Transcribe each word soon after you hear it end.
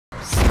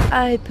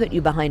I put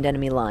you behind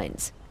enemy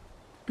lines.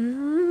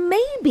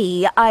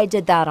 Maybe I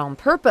did that on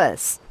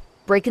purpose.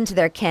 Break into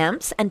their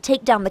camps and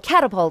take down the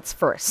catapults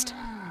first.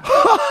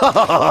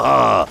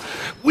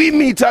 We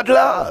meet at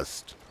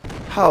last.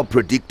 How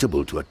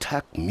predictable to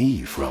attack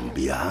me from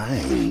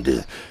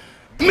behind.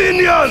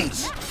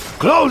 Minions!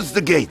 Close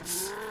the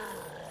gates!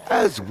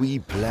 As we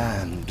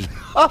planned.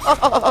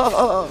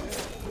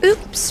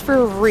 Oops,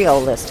 for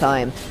real this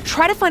time.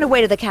 Try to find a way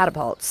to the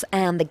catapults.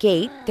 And the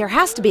gate, there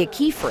has to be a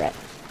key for it.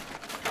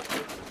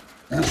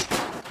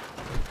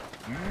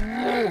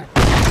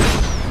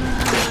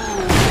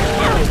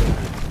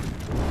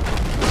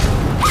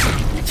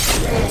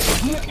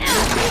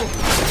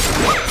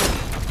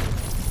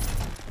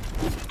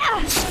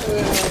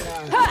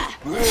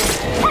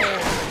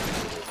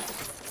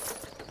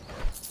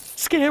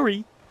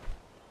 Scary.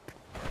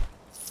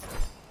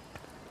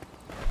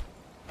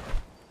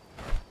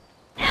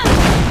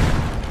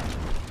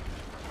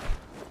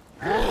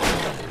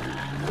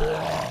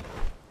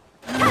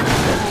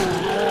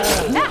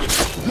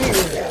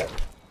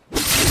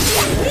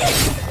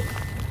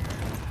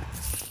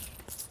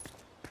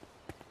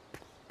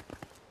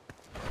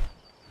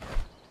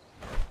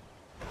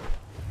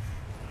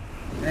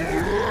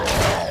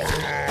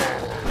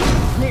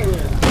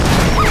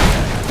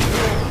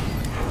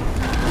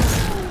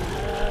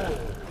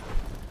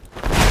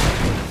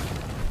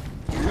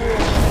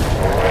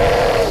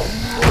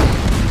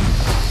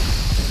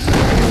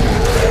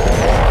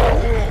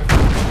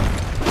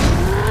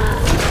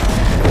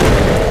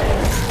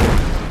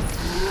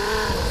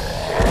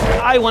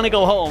 I want to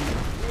go home.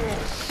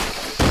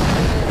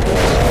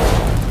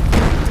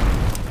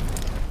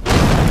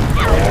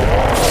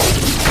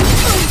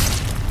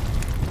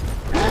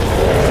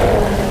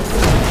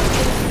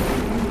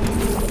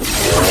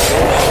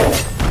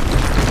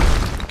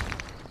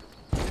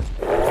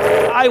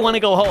 I want to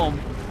go home.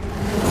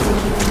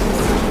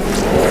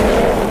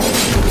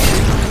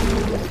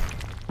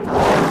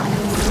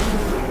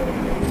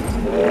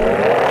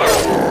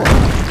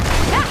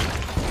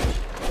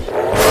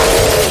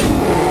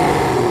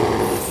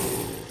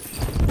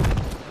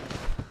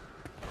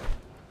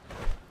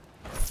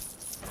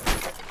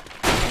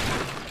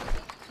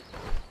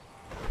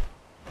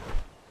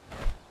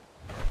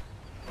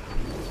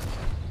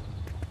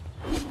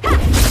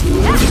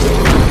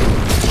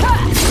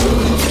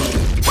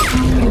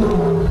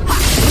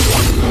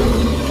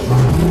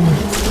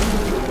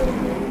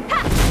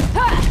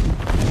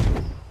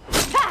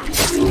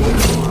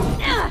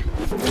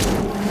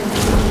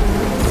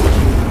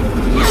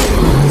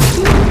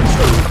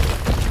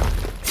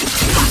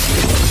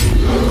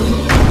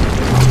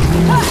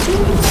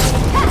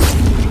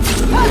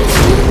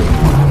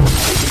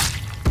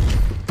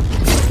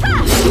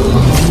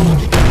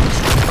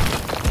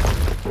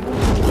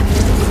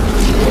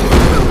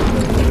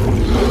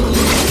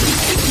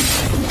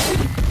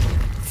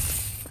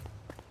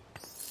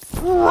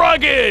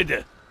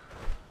 Rugged!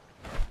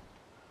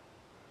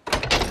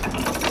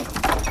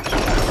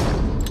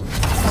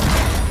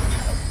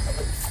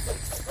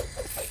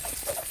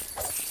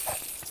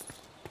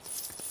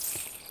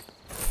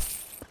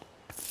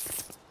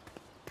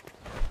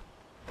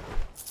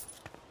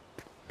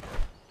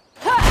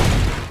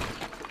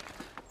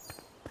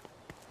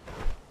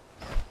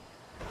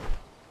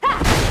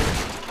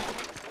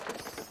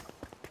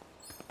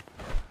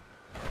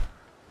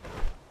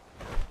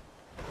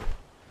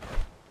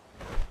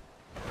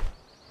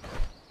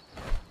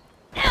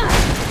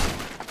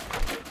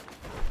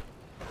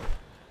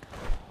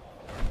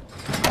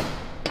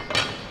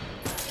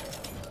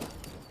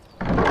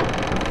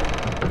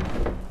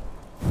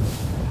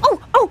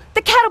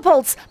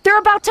 Catapults! They're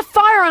about to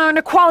fire on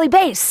our Nequali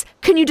base.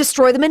 Can you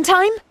destroy them in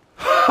time?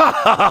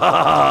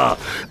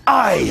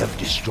 I have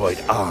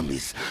destroyed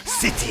armies,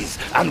 cities,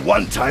 and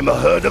one time a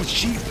herd of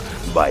sheep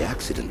by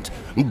accident.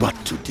 But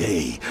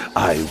today,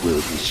 I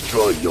will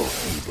destroy your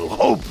feeble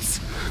hopes.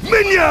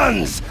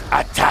 Minions,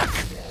 attack!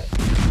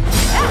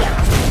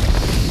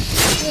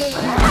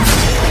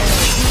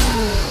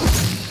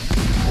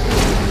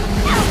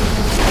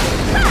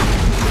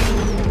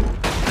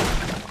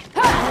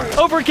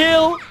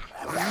 Overkill!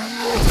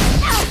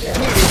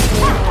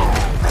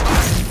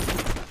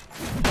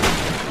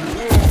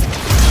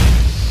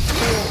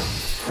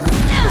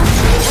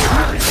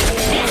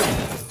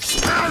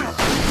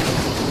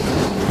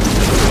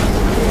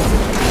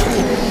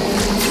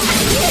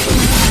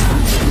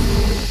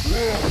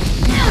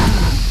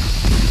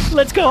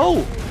 Let's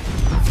go!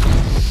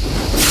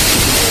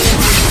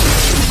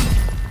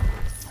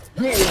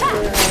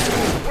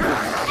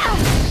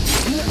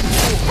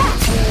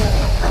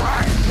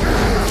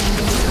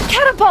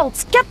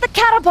 Catapults! Get the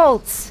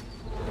catapults!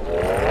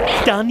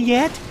 Done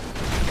yet?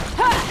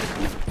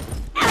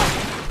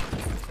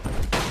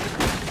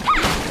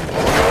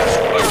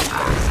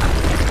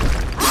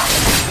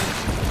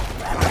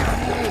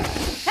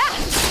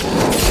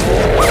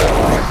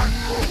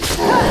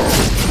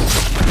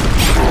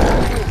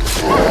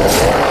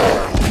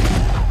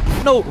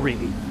 No,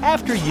 really.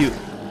 After you.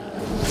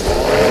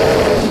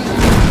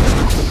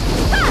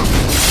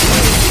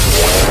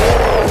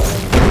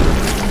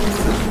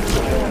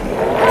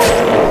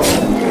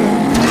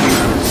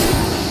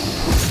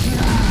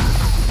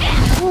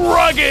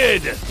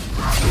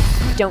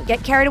 Don't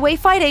get carried away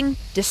fighting.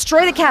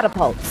 Destroy the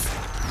catapults.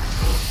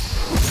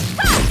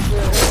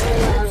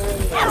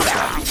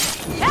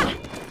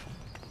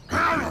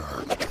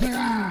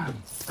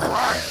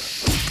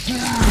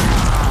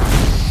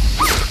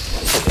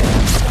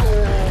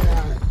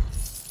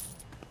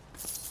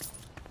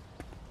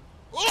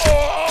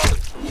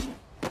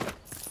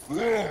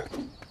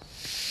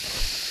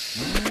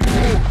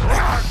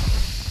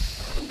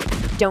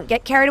 Don't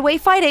get carried away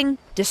fighting.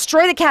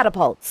 Destroy the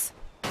catapults.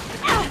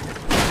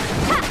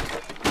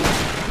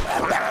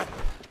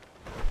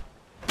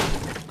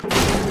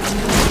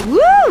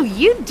 Woo!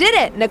 You did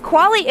it!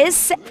 Naquali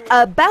is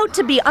about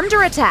to be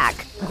under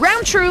attack.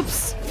 Ground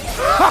troops!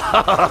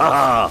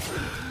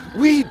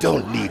 We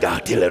don't need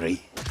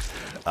artillery.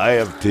 I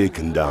have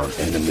taken down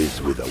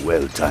enemies with a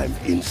well-timed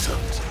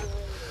insult.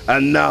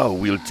 And now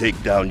we'll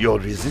take down your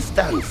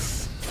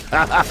resistance.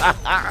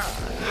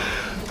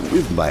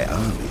 With my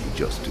army,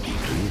 just to be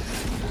clear.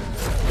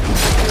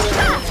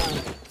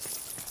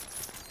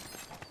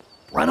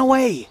 Run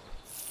away!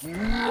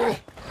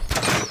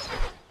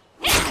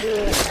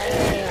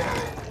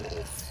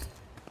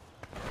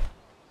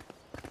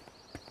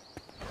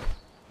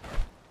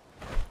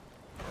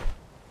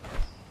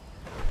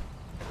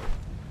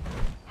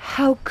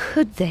 How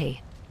could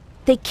they?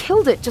 They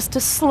killed it just to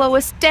slow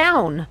us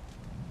down.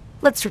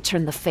 Let's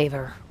return the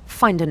favor.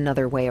 Find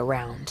another way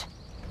around.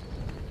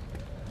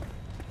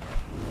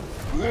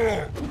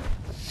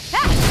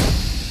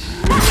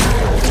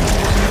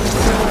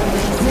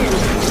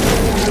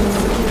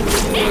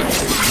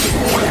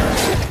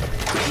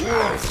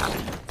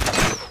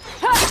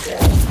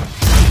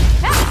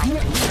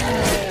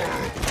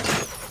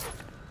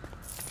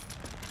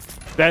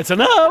 That's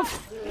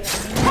enough!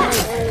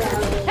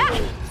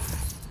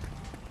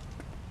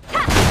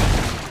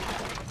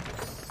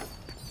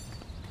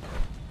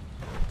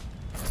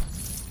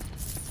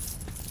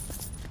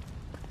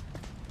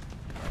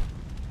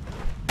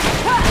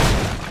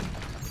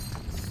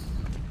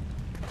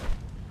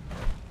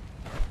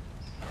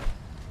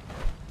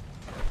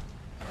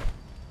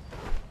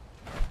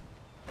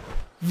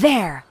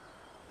 There.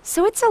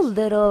 So it's a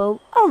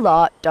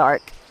lot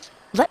dark.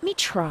 Let me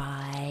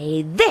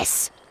try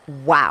this.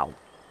 Wow.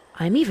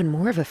 I'm even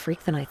more of a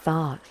freak than I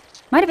thought.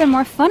 Might have been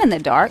more fun in the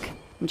dark.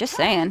 I'm just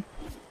saying.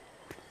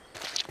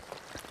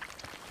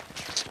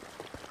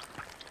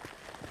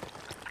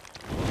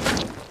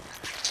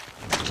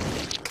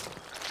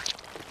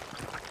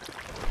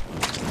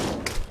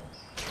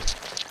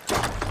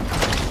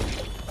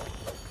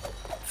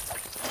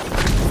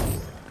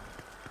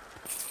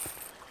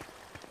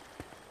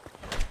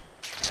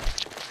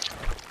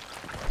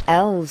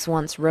 Elves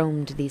once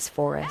roamed these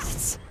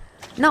forests.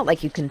 Not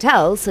like you can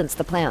tell, since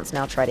the plants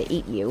now try to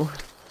eat you.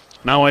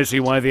 Now I see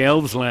why the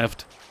elves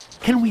left.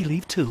 Can we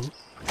leave too?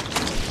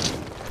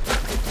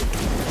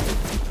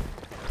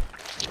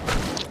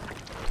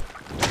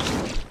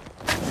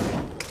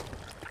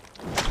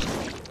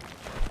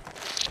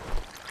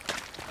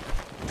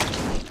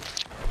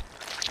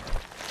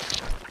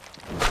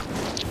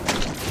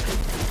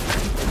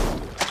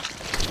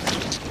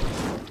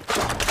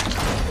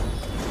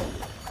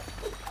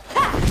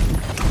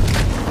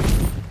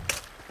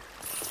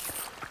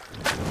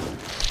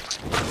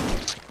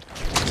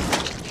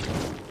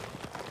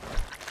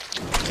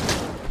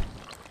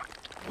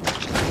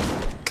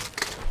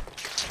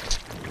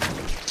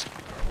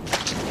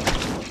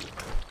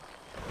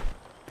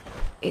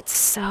 It's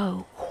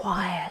so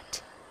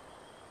quiet.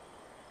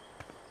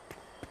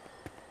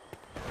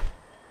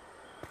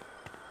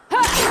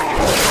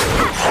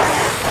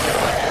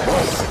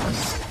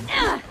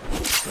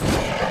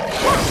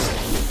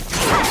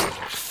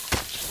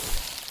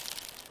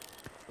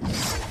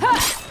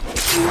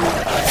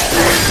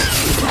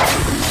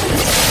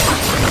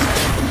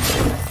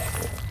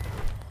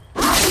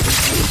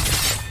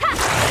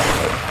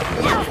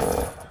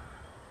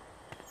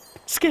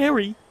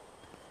 Scary.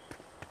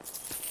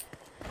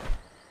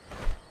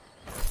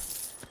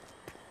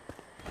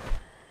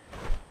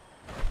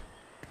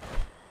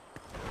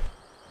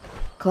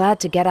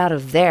 Glad to get out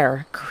of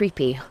there.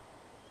 Creepy.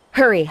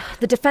 Hurry,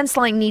 the defense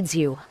line needs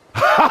you.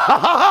 Ha ha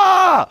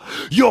ha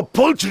ha! Your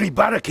poultry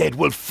barricade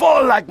will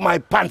fall like my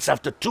pants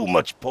after too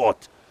much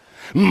port.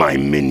 My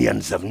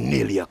minions have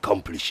nearly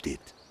accomplished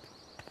it.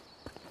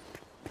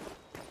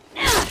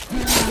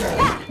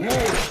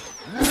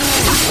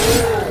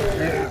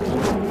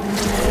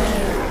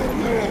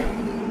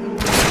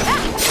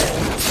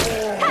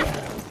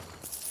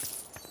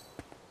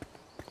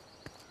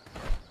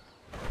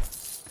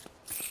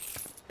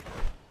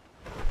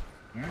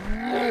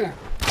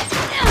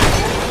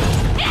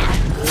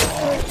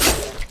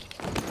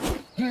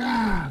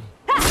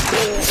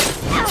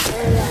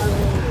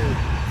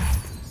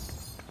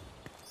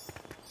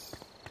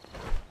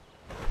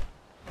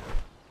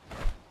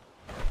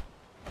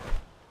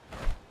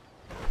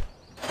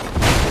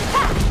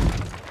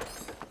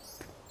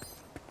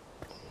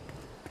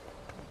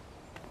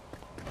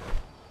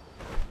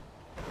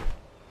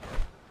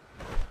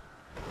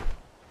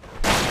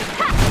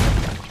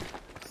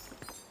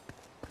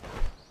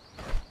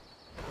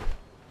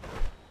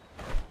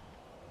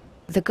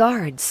 The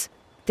guards.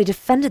 They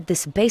defended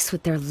this base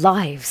with their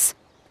lives.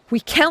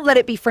 We can't let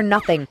it be for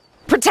nothing.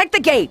 Protect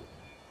the gate!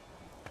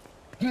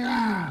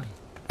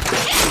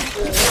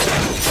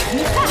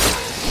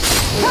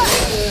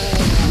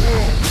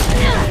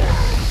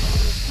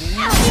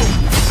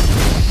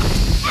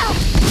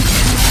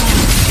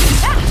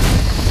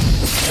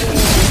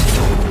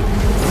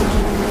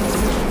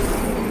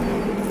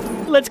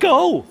 Let's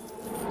go!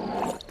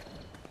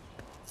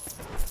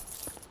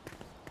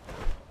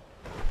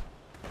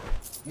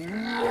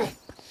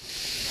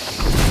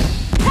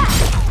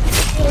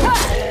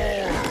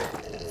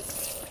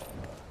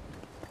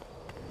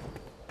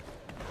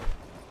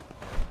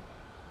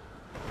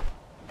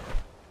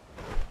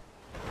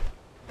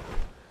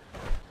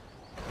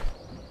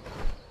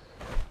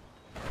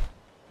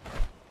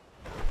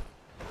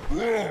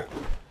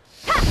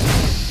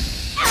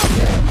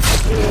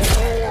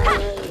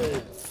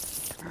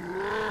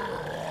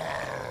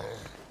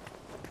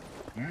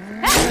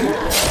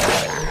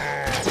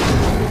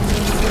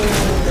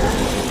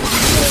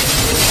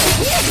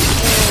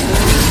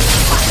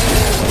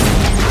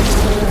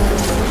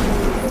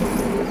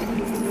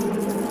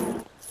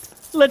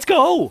 Let's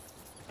go!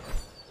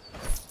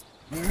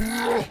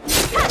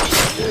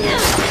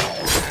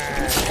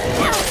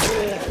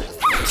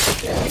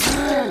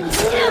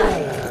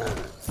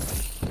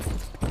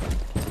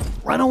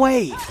 Run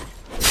away!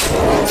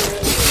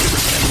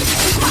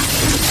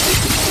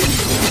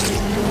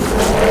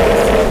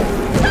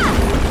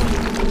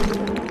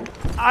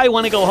 I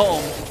want to go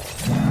home.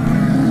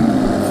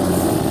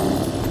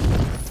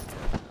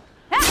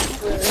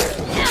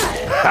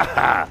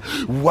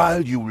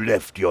 While you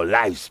left your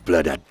life's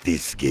blood at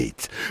this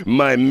gate,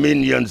 my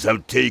minions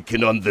have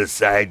taken on the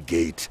side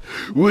gate.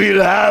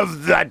 We'll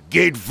have that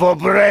gate for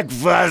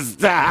breakfast!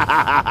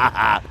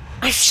 I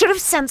should have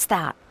sensed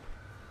that.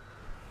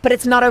 But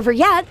it's not over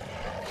yet.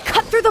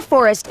 Cut through the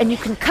forest and you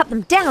can cut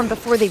them down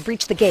before they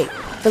reach the gate.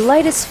 The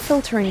light is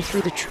filtering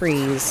through the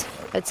trees.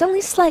 It's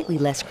only slightly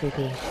less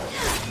creepy.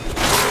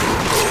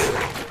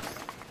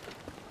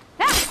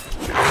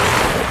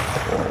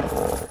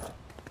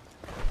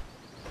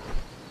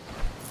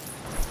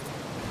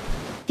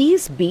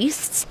 These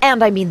beasts,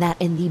 and I mean that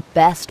in the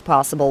best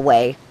possible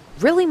way,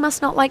 really must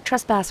not like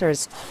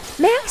trespassers.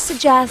 May I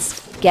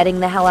suggest getting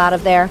the hell out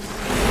of there?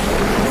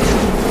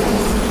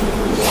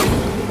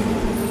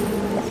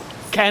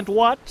 Can't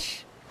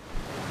watch?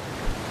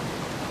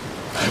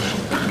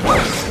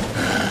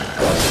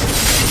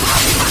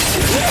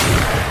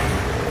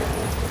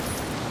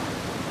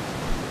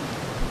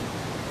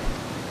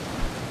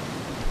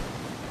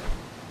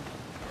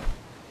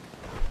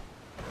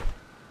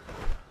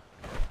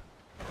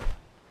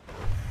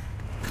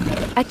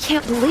 I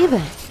can't believe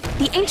it.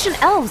 The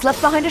ancient elves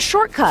left behind a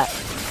shortcut.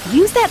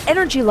 Use that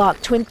energy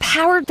lock to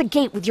empower the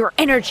gate with your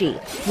energy.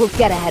 We'll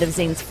get ahead of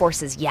Zane's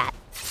forces yet.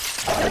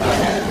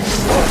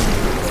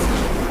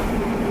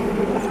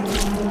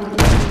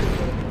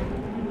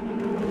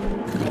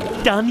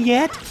 Done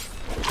yet?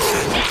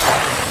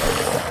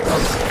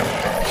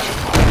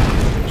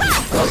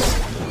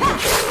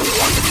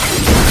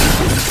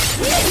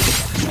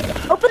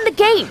 Open the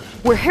gate!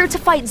 We're here to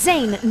fight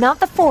Zane, not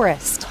the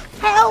forest.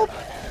 Help!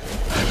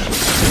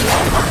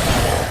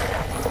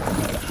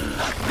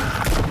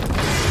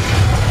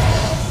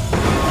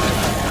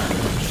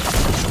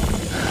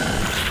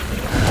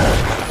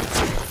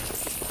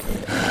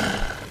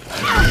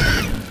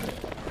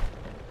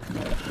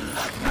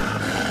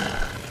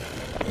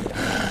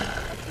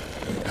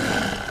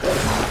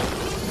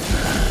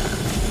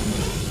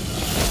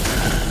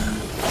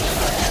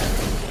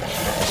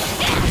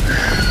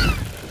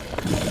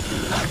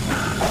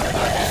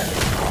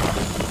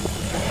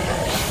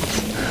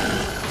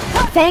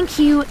 Thank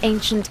you,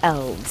 ancient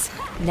elves.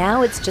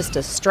 Now it's just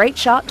a straight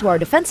shot to our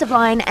defensive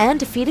line and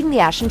defeating the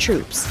Ashen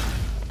troops.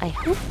 I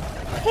hope...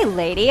 Hey,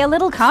 lady, a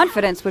little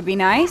confidence would be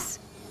nice.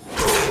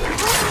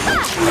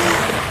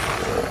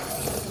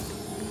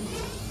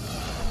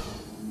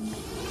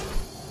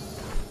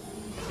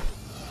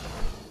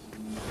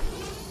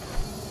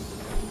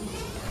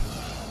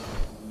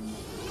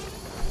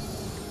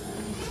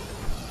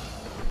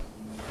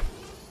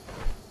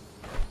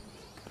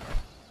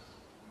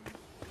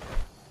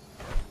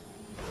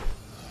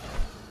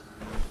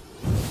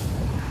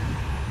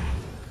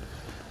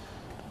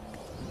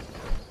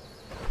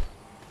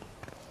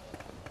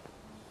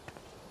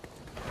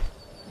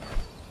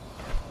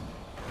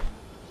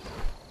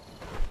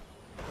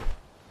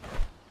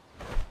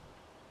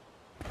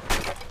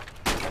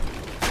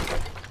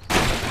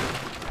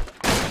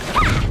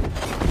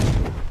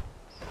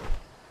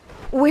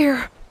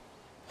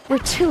 We're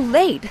too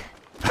late.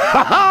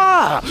 Ha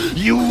ha!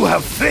 You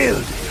have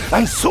failed,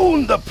 and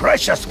soon the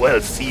precious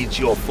well seeds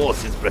your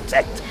forces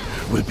protect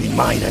will be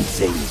mine and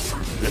Zane's.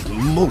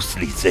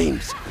 Mostly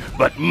Zane's,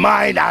 but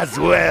mine as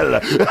well.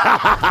 Ha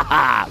ha ha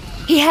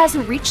ha! He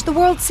hasn't reached the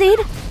world seed?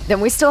 Then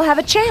we still have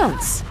a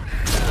chance.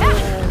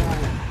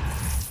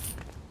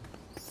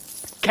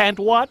 Can't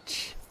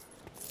watch?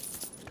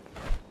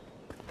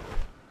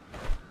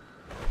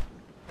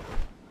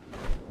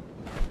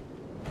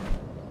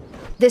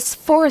 This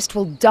forest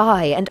will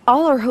die, and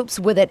all our hopes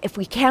with it if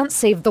we can't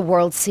save the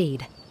world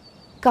seed.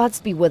 Gods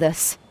be with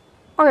us.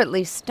 Or at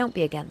least, don't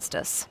be against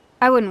us.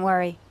 I wouldn't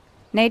worry.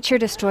 Nature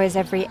destroys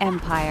every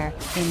empire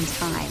in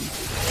time.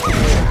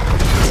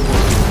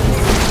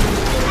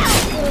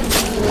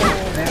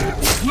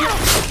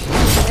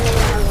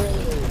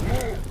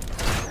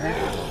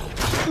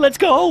 Let's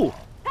go!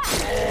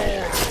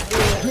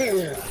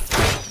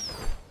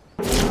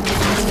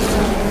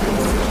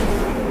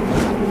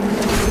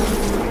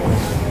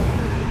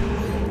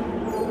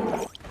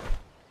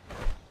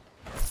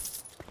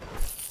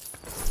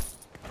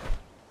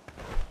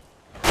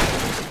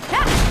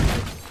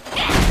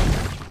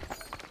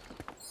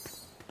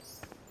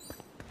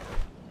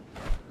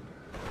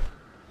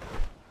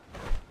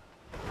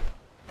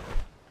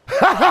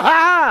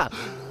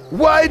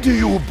 Why do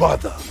you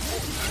bother?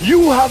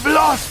 You have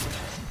lost.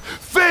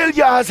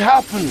 Failure has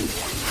happened.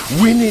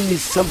 Winning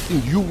is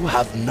something you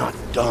have not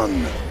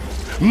done.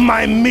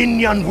 My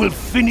minion will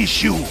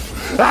finish you.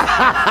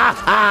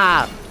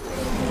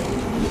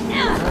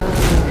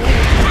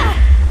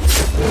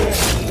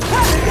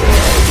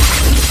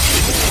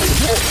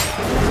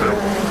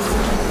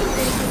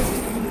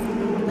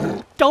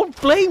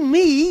 Don't blame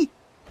me!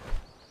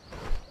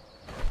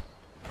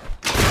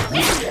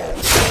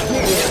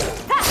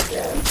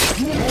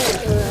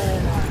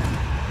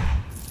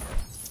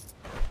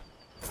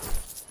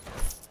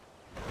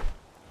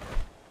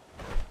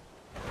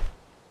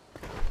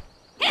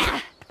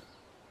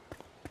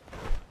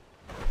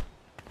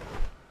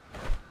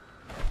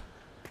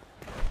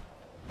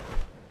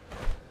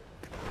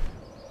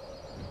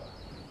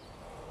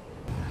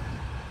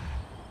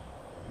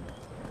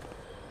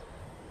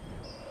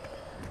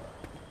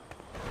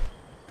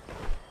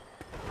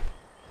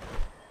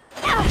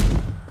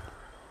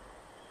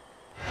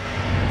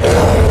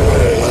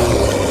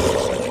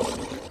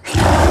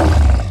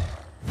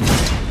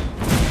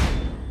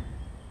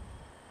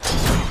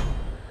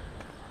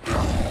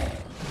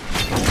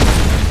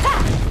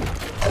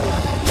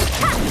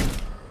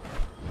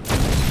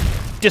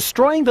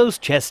 Destroying those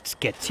chests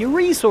gets you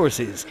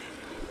resources,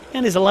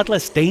 and is a lot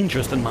less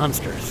dangerous than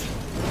monsters.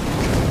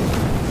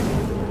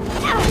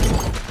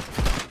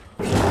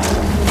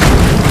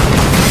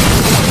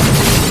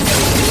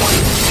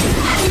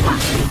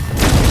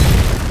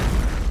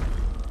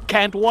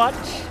 Can't watch?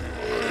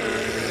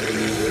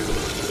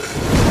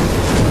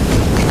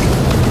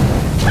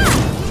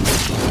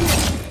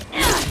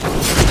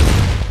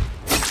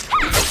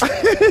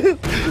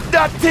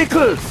 That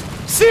tickles!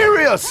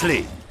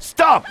 Seriously!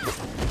 Stop!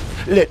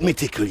 Let me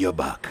tickle your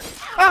back.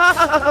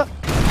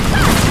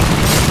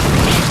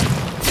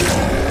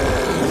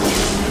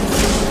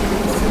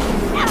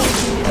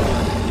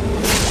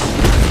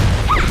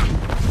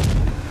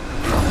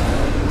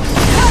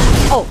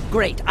 Oh,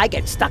 great. I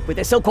get stuck with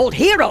a so-called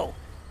hero.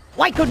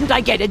 Why couldn't I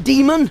get a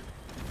demon?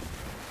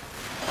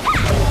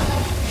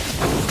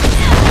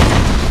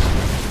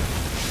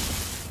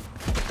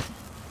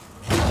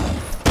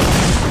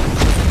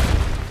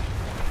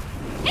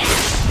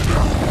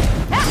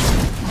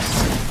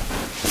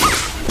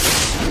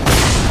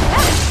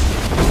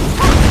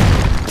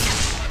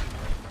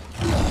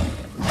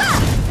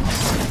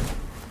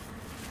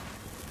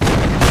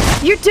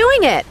 You're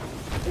doing it!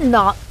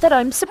 Not that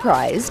I'm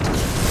surprised.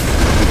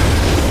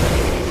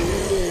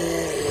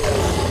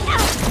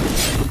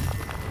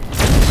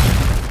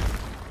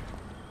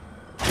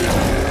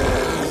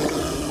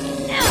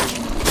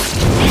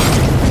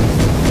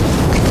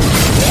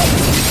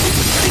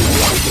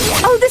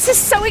 Oh, this is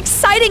so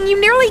exciting! You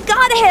nearly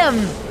got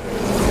him!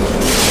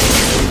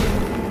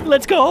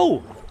 Let's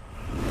go!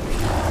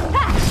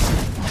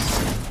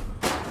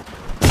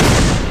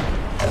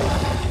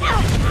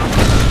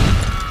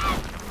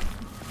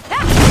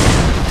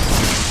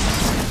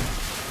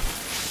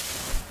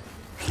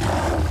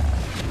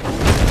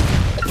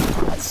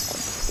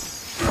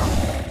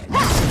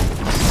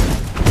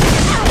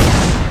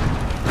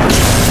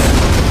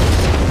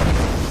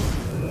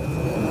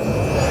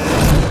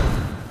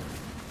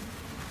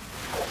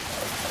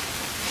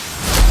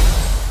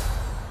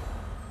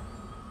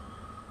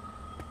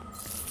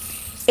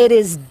 It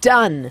is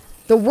done.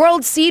 The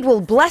World Seed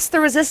will bless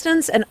the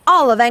Resistance and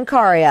all of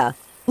Ancaria.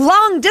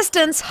 Long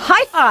distance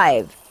high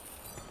five!